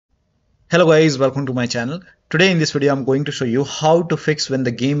Hello guys, welcome to my channel. Today in this video I'm going to show you how to fix when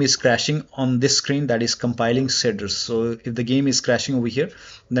the game is crashing on this screen, that is compiling shaders. So if the game is crashing over here,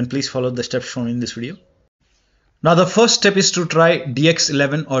 then please follow the steps shown in this video. Now the first step is to try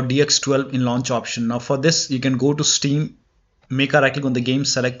DX11 or DX12 in launch option. Now for this you can go to Steam, make a right click on the game,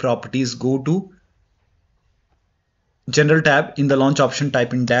 select properties, go to general tab, in the launch option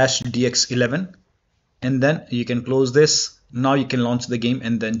type in -DX11 and then you can close this. Now you can launch the game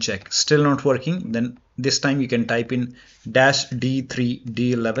and then check. Still not working, then this time you can type in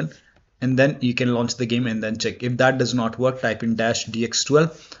 -D3D11 and then you can launch the game and then check. If that does not work, type in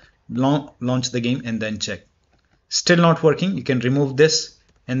 -DX12, launch the game and then check. Still not working, you can remove this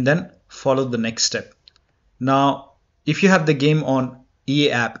and then follow the next step. Now if you have the game on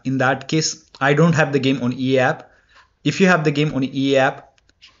EA app, in that case I don't have the game on EA app. If you have the game on EA app,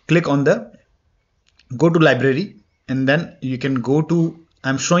 click on go to library and then you can go to,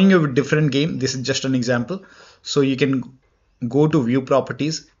 I'm showing you a different game, this is just an example. So you can go to view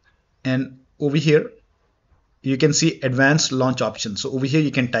properties and over here you can see advanced launch options. So over here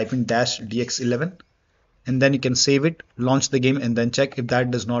you can type in -DX11 and then you can save it, launch the game and then check. If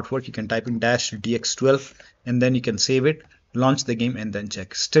that does not work, you can type in -DX12 and then you can save it, launch the game and then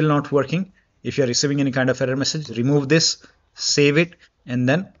check. Still not working. If you're receiving any kind of error message, remove this, save it and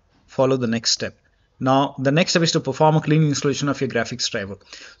then follow the next step. Now the next step is to perform a clean installation of your graphics driver.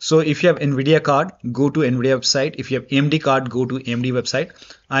 So if you have Nvidia card, go to Nvidia website. If you have AMD card, go to AMD website.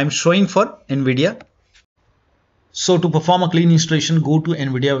 I'm showing for Nvidia. So to perform a clean installation, go to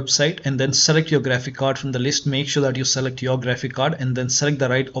Nvidia website and then select your graphic card from the list. Make sure that you select your graphic card and then select the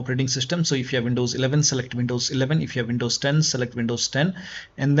right operating system. So if you have Windows 11, select Windows 11. If you have Windows 10, select Windows 10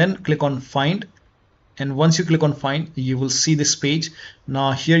 and then click on find. And once you click on find, you will see this page.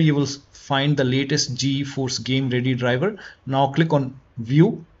 Now here you will find the latest GeForce Game Ready driver. Now click on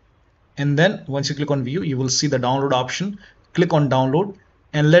view and then once you click on view, you will see the download option. Click on download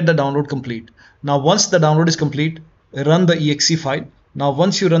and let the download complete. Now once the download is complete, run the exe file. Now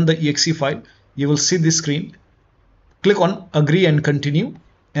once you run the exe file, you will see this screen. Click on agree and continue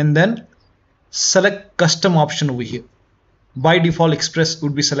and then select custom option over here. By default express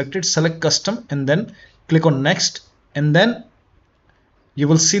would be selected, select custom and then click on next and then you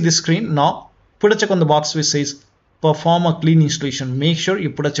will see this screen. Now put a check on the box which says perform a clean installation. Make sure you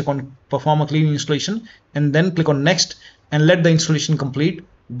put a check on perform a clean installation and then click on next and let the installation complete.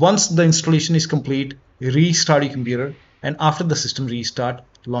 Once the installation is complete, restart your computer and after the system restart,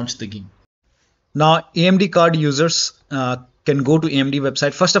 launch the game. Now AMD card users can go to AMD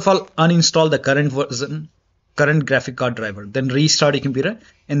website. First of all, uninstall the current graphic card driver, then restart your computer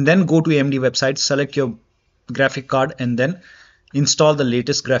and then go to AMD website, select your graphic card and then install the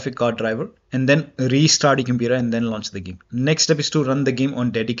latest graphic card driver and then restart your computer and then launch the game. Next step is to run the game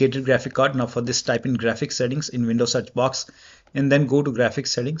on dedicated graphic card. Now for this, type in graphics settings in Windows search box and then go to graphics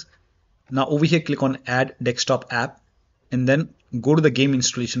settings. Now over here click on add desktop app and then go to the game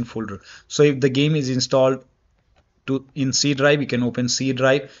installation folder. So if the game is installed in C drive, you can open C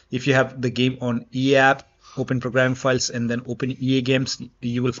drive. If you have the game on EA app, open program files and then open EA games.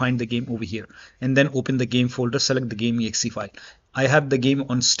 You will find the game over here and then open the game folder, select the game exe file. I have the game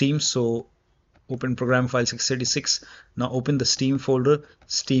on Steam, so open program files x86. Now open the Steam folder,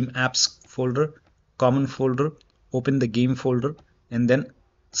 Steam apps folder, common folder, open the game folder and then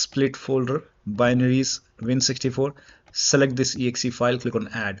split folder, binaries, win64, select this exe file, click on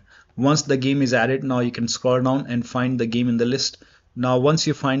add. Once the game is added, now you can scroll down and find the game in the list. Now once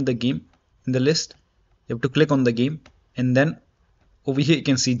you find the game in the list, you have to click on the game and then over here you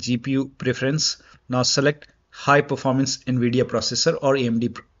can see GPU preference. Now select high performance Nvidia processor or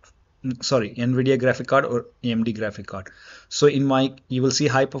Nvidia graphic card or AMD graphic card. So you will see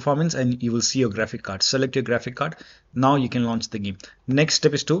high performance and you will see your graphic card. Select your graphic card. Now you can launch the game. Next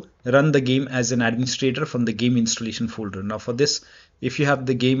step is to run the game as an administrator from the game installation folder. Now for this, if you have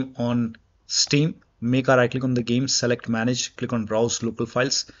the game on Steam, make a right click on the game, select manage, click on browse local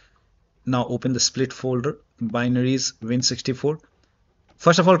files. Now open the split folder, binaries, win64.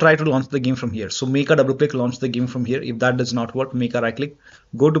 First of all, try to launch the game from here. So make a double click, launch the game from here. If that does not work, make a right click,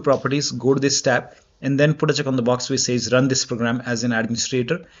 go to properties, go to this tab and then put a check on the box which says run this program as an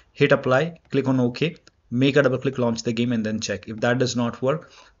administrator. Hit apply, click on OK, make a double click, launch the game and then check. If that does not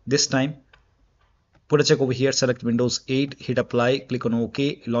work, this time put a check over here, select Windows 8, hit apply, click on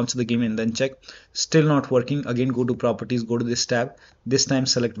OK, launch the game and then check. Still not working. Again, go to properties, go to this tab. This time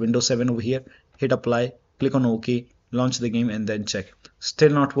select Windows 7 over here, hit apply, click on OK, launch the game and then check.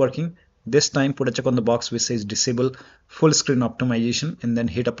 Still not working. This time put a check on the box which says disable full screen optimization and then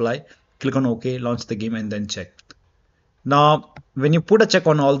hit apply, click on OK, launch the game and then check. Now, when you put a check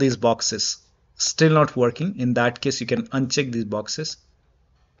on all these boxes, still not working, in that case, you can uncheck these boxes,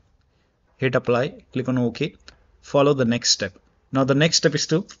 hit apply, click on OK, follow the next step. Now, the next step is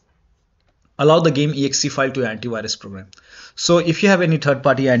to allow the game exe file to antivirus program. So if you have any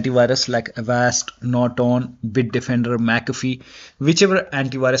third-party antivirus like Avast, Norton, Bitdefender, McAfee, whichever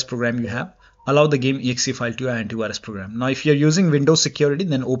antivirus program you have, allow the game exe file to your antivirus program. Now if you're using Windows security,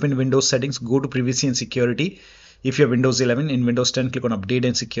 then open Windows settings, go to privacy and security. If you're Windows 11, in Windows 10, click on update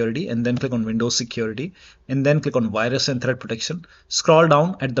and security, and then click on Windows security, and then click on virus and threat protection. Scroll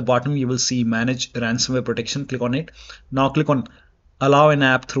down at the bottom, you will see manage ransomware protection, click on it. Now click on allow an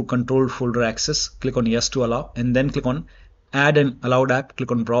app through controlled folder access, click on yes to allow, and then click on add an allowed app,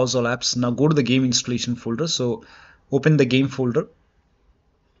 click on browse all apps. Now go to the game installation folder, so open the game folder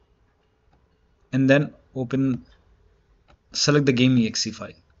and then select the game exe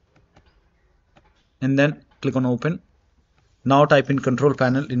file and then click on open. Now type in control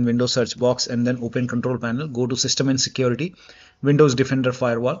panel in Windows search box and then open control panel, go to system and security, Windows Defender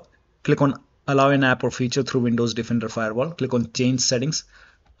Firewall, click on allow an app or feature through Windows Defender Firewall, click on change settings,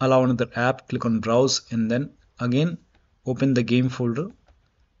 allow another app, click on browse, and then again open the game folder,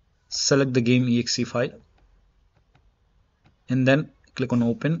 select the game exe file and then click on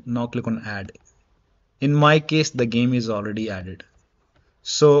open. Now click on add. In my case, the game is already added.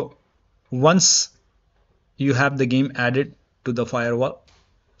 So once you have the game added to the firewall,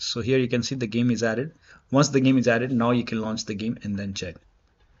 so here you can see the game is added. Once the game is added, now you can launch the game and then check.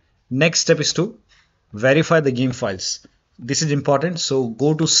 Next step is to verify the game files. This is important, so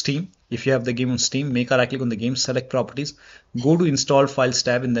go to Steam. If you have the game on Steam, make a right click on the game, select properties, go to install files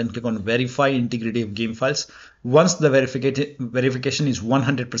tab and then click on verify integrity of game files. Once the verification is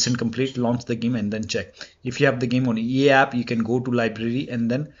 100% complete, launch the game and then check. If you have the game on EA app, you can go to library and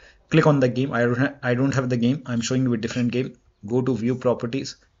then click on the game. I don't have the game, I'm showing you a different game. Go to view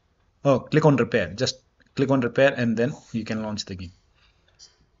properties, click on repair, just click on repair and then you can launch the game.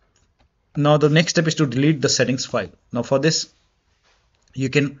 Now the next step is to delete the settings file. Now for this, you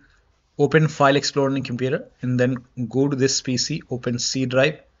can open File Explorer on your computer and then go to this PC, open C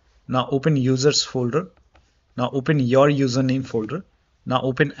drive. Now open users folder. Now open your username folder. Now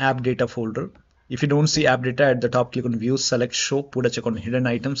open app data folder. If you don't see app data at the top, click on view, select show, put a check on hidden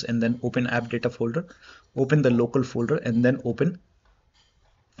items and then open app data folder. Open the local folder and then open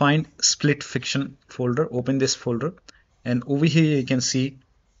find split fiction folder. Open this folder and over here you can see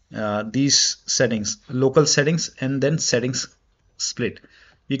these settings, local settings and then settings split.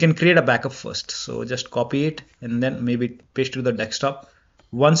 You can create a backup first, so just copy it and then maybe paste to the desktop.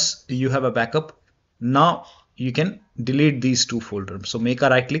 Once you have a backup, now you can delete these two folders, so make a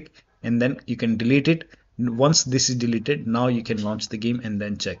right click and then you can delete it. Once this is deleted, now you can launch the game and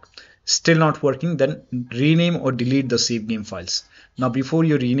then check. Still not working, then rename or delete the save game files. Now before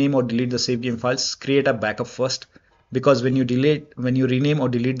you rename or delete the save game files, create a backup first, because when you rename or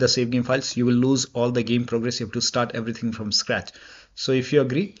delete the save game files, you will lose all the game progress. You have to start everything from scratch. So if you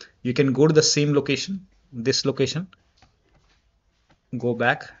agree, you can go to the same location, this location, go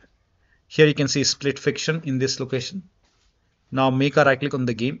back. Here you can see split fiction in this location. Now make a right click on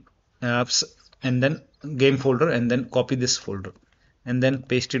the game and then game folder and then copy this folder and then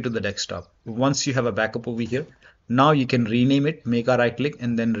paste it to the desktop. Once you have a backup over here, now you can rename it, make a right click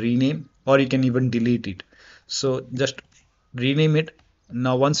and then rename, or you can even delete it. So just rename it.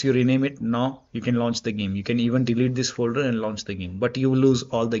 Now once you rename it, now you can launch the game. You can even delete this folder and launch the game, but you will lose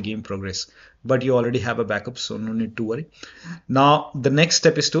all the game progress, but you already have a backup, so no need to worry. Now the next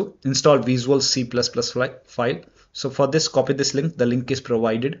step is to install Visual C++ file. So for this, copy this link. The link is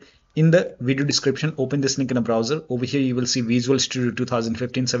provided in the video description. Open this link in a browser. Over here you will see Visual Studio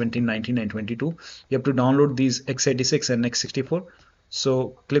 2015, 17, 19 and 22. You have to download these x86 and x64.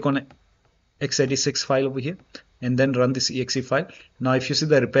 So click on x86 file over here and then run this exe file. Now if you see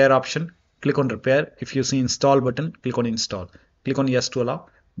the repair option, click on repair. If you see install button, click on install. Click on yes to allow.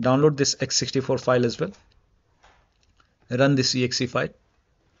 Download this x64 file as well. Run this exe file.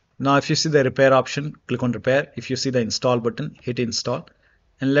 Now if you see the repair option, click on repair. If you see the install button, hit install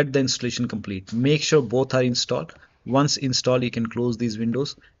and let the installation complete. Make sure both are installed. Once installed, you can close these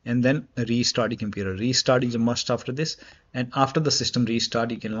windows and then restart your computer. Restart is a must after this, and after the system restart,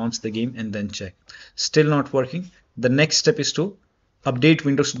 you can launch the game and then check. Still not working. The next step is to update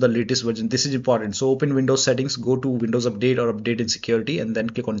Windows to the latest version. This is important. So open Windows settings, go to Windows Update or Update in Security and then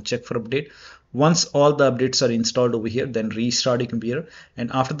click on check for update. Once all the updates are installed over here, then restart your computer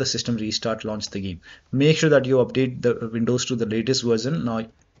and after the system restart, launch the game. Make sure that you update the Windows to the latest version. Now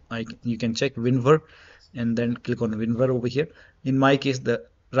you can check WinVer and then click on WinVer over here. In my case, the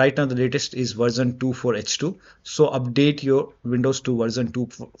right now the latest is version 24H2. So update your Windows to version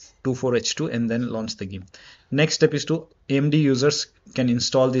 24H2 and then launch the game. Next step is to AMD users can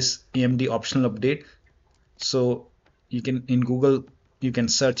install this AMD optional update. So you can in Google you can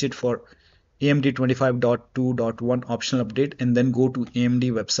search it for AMD 25.2.1 optional update and then go to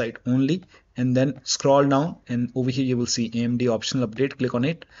AMD website only and then scroll down and over here you will see AMD optional update. Click on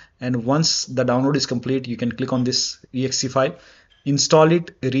it, and once the download is complete you can click on this exe file, install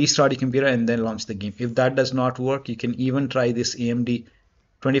it, restart your computer and then launch the game. If that does not work, you can even try this AMD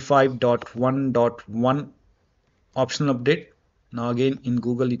 25.1.1 optional update. Now again in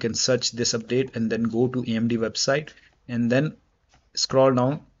Google you can search this update and then go to AMD website and then scroll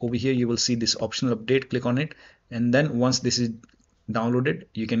down. Over here you will see this optional update. Click on it, and then once this is downloaded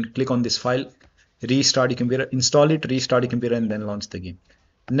you can click on this file, restart your computer, install it, restart your computer and then launch the game.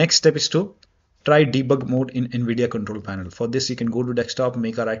 Next step is to try debug mode in Nvidia control panel. For this you can go to desktop,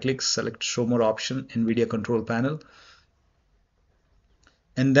 make a right click, select show more option, Nvidia control panel,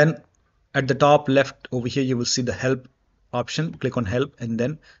 and then at the top left over here you will see the help option. Click on help and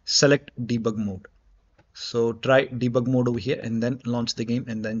then select debug mode. So try debug mode over here and then launch the game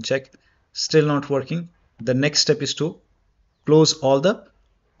and then check. Still not working. The next step is to close all the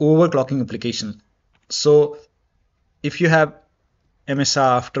overclocking application. So if you have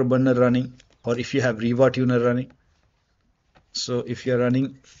MSI Afterburner running, or if you have Riva Tuner running, so if you're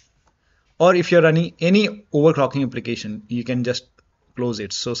running, or if you're running any overclocking application, you can just close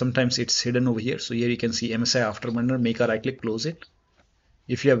it. So sometimes it's hidden over here. So here you can see MSI Afterburner, make a right click, close it.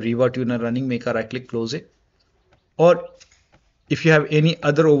 If you have Riva Tuner running, make a right click, close it. Or if you have any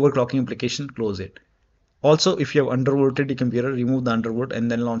other overclocking application, close it. Also, if you have undervolted your computer, remove the undervolt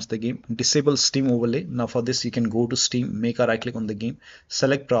and then launch the game. Disable Steam overlay. Now for this you can go to Steam, make a right click on the game,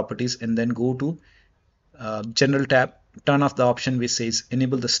 select properties and then go to general tab, turn off the option which says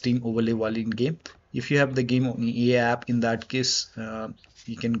enable the Steam overlay while in game. If you have the game on EA app, in that case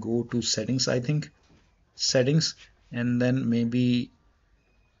you can go to settings, I think settings, and then maybe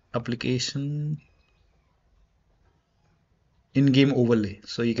application in-game overlay.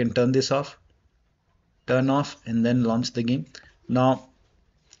 So you can turn this off, turn off and then launch the game. Now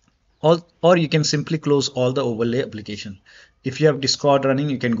or you can simply close all the overlay application. If you have Discord running,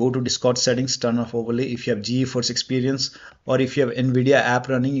 you can go to Discord settings, turn off overlay. If you have GeForce Experience or if you have Nvidia app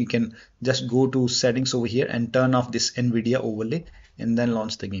running, you can just go to settings over here and turn off this Nvidia overlay and then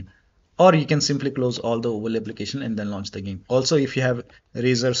launch the game. Or you can simply close all the overlay application and then launch the game. Also, if you have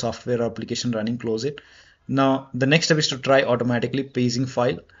Razer software application running, close it. Now the next step is to try automatically paging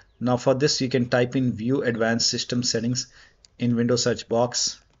file. Now for this you can type in view advanced system settings in Windows search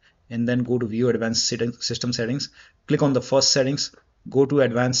box and then go to view advanced system settings. Click on the first settings, go to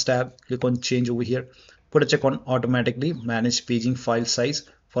advanced tab, click on change over here, put a check on automatically manage paging file size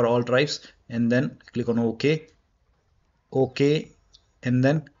for all drives and then click on OK. OK, and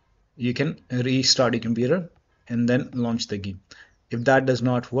then you can restart your computer and then launch the game. If that does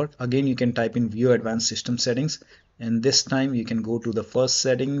not work, again you can type in view advanced system settings and this time you can go to the first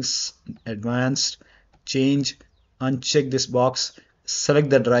settings, advanced, change, uncheck this box, select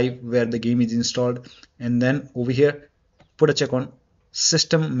the drive where the game is installed and then over here put a check on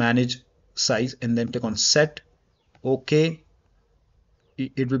system manage size and then click on set. OK.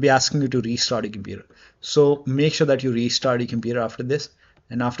 It will be asking you to restart your computer. So make sure that you restart your computer after this,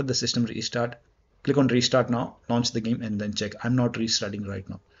 and after the system restart, click on restart now, launch the game and then check. I'm not restarting right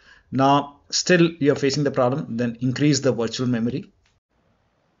now. Now still you're facing the problem, then increase the virtual memory.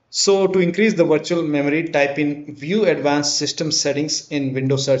 So to increase the virtual memory, type in view advanced system settings in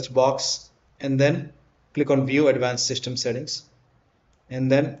Windows search box and then click on view advanced system settings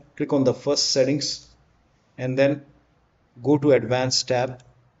and then click on the first settings and then go to advanced tab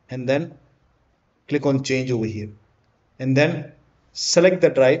and then click on change over here and then select the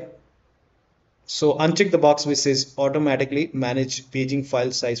drive. So uncheck the box which says automatically manage paging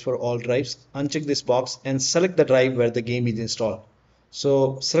file size for all drives. Uncheck this box and select the drive where the game is installed.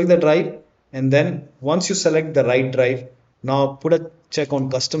 So select the drive and then once you select the right drive, now put a check on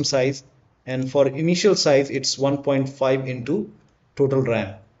custom size, and for initial size it's 1.5 into total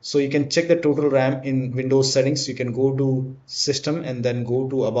RAM. So you can check the total RAM in Windows settings. You can go to system and then go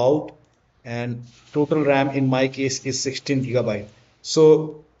to about, and total RAM in my case is 16 gigabyte.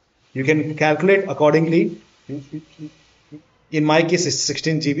 So you can calculate accordingly. In my case it's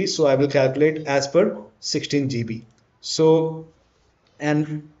 16 GB, so I will calculate as per 16 GB. So,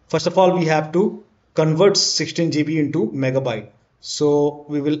 and first of all we have to convert 16 GB into megabyte. So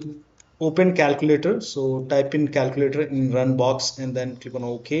we will open calculator. So type in calculator in run box and then click on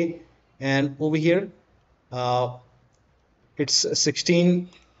OK, and over here it's 16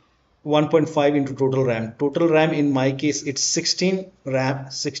 1.5 into total RAM. Total RAM in my case, it's 16 RAM,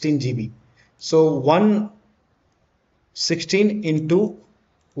 16 GB. So 116 into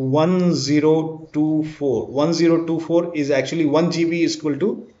 1024. 1024 is actually 1 GB is equal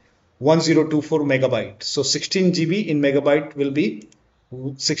to 1024 megabyte. So 16 GB in megabyte will be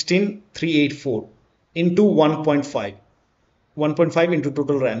 16384 into 1.5. 1.5 into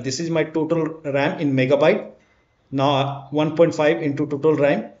total RAM. This is my total RAM in megabyte. Now 1.5 into total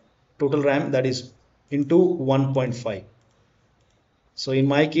RAM that is into 1.5. So in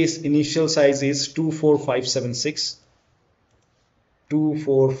my case, initial size is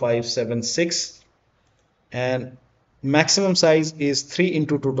 24576 and maximum size is 3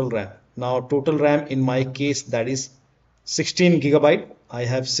 into total RAM. Now total RAM in my case, that is 16 gigabyte. I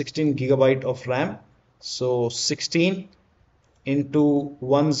have 16 gigabyte of RAM. So 16 into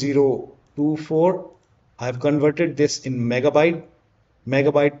 1024, I have converted this in megabyte.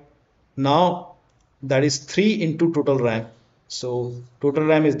 Now that is 3 into total RAM. So total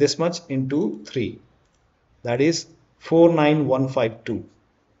RAM is this much into 3, that is 49152.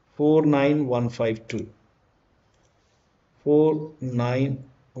 49152.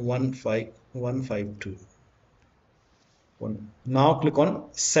 4915152. Now click on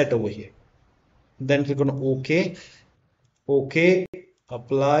set over here. Then click on OK. OK.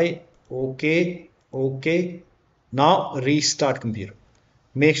 Apply. OK. OK. Now restart computer.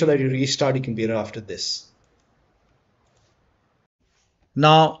 Make sure that you restart your computer after this.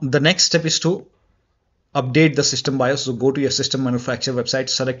 Now the next step is to update the system BIOS. So go to your system manufacturer website,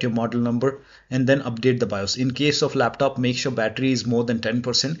 select your model number, and then update the BIOS. In case of laptop, make sure battery is more than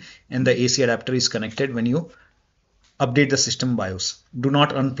 10% and the AC adapter is connected when you update the system BIOS. Do not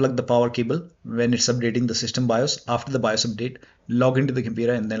unplug the power cable when it's updating the system BIOS. After the BIOS update, log into the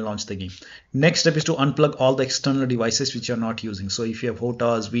computer and then launch the game. Next step is to unplug all the external devices which you're not using. So if you have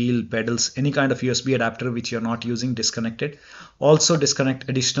HOTAs, wheel, pedals, any kind of USB adapter which you're not using, disconnect it. Also disconnect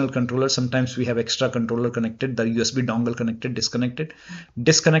additional controllers. Sometimes we have extra controller connected, the USB dongle connected, disconnect it.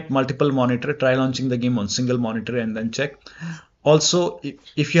 Disconnect multiple monitor, try launching the game on single monitor and then check. Also,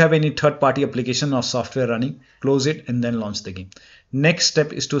 if you have any third-party application or software running, close it and then launch the game. Next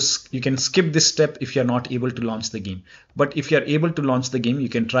step is you can skip this step if you're not able to launch the game. But if you're able to launch the game, you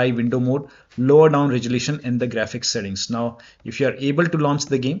can try window mode, lower down resolution and the graphics settings. Now, if you're able to launch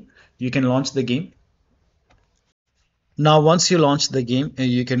the game, you can launch the game. Now, once you launch the game,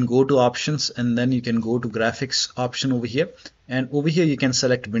 you can go to options and then you can go to graphics option over here. And over here, you can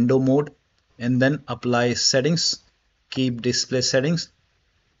select window mode and then apply settings. Keep display settings,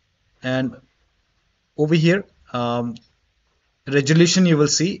 and over here resolution, you will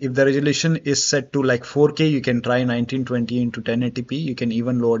see if the resolution is set to like 4K, you can try 1920 into 1080p. You can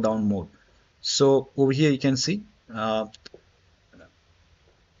even lower down mode. So over here you can see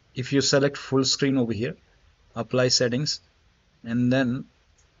if you select full screen over here, apply settings, and then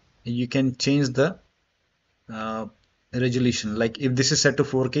you can change the resolution. Like if this is set to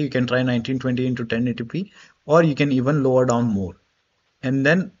 4K, you can try 1920 into 1080p, or you can even lower down more, and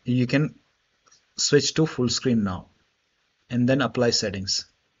then you can switch to full screen now and then apply settings.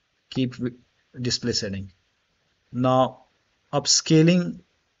 Keep display setting. Now upscaling,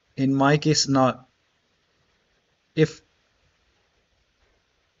 in my case, now if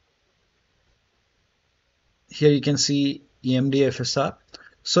here you can see EMD FSR.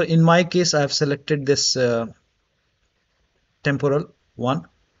 So in my case, I have selected this temporal one,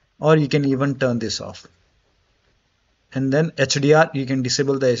 or you can even turn this off. And then HDR, you can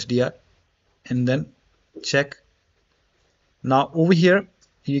disable the HDR and then check. Now over here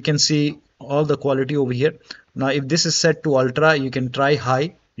you can see all the quality over here. Now if this is set to ultra, you can try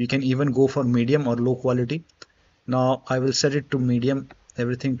high, you can even go for medium or low quality. Now I will set it to medium,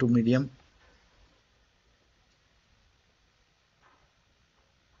 everything to medium.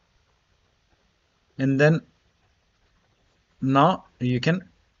 And then now you can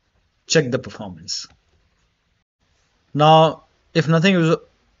check the performance. Now if nothing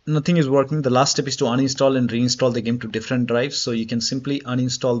is working, the last step is to uninstall and reinstall the game to different drives. So you can simply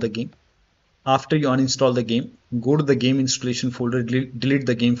uninstall the game. After you uninstall the game, go to the game installation folder, delete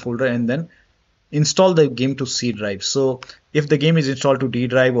the game folder, and then install the game to C drive. So if the game is installed to D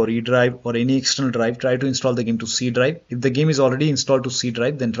drive or E drive or any external drive, try to install the game to C drive. If the game is already installed to C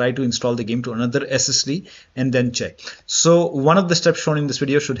drive, then try to install the game to another SSD and then check. So one of the steps shown in this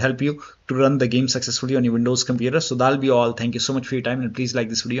video should help you to run the game successfully on your Windows computer. So that'll be all. Thank you so much for your time, and please like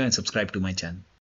this video and subscribe to my channel.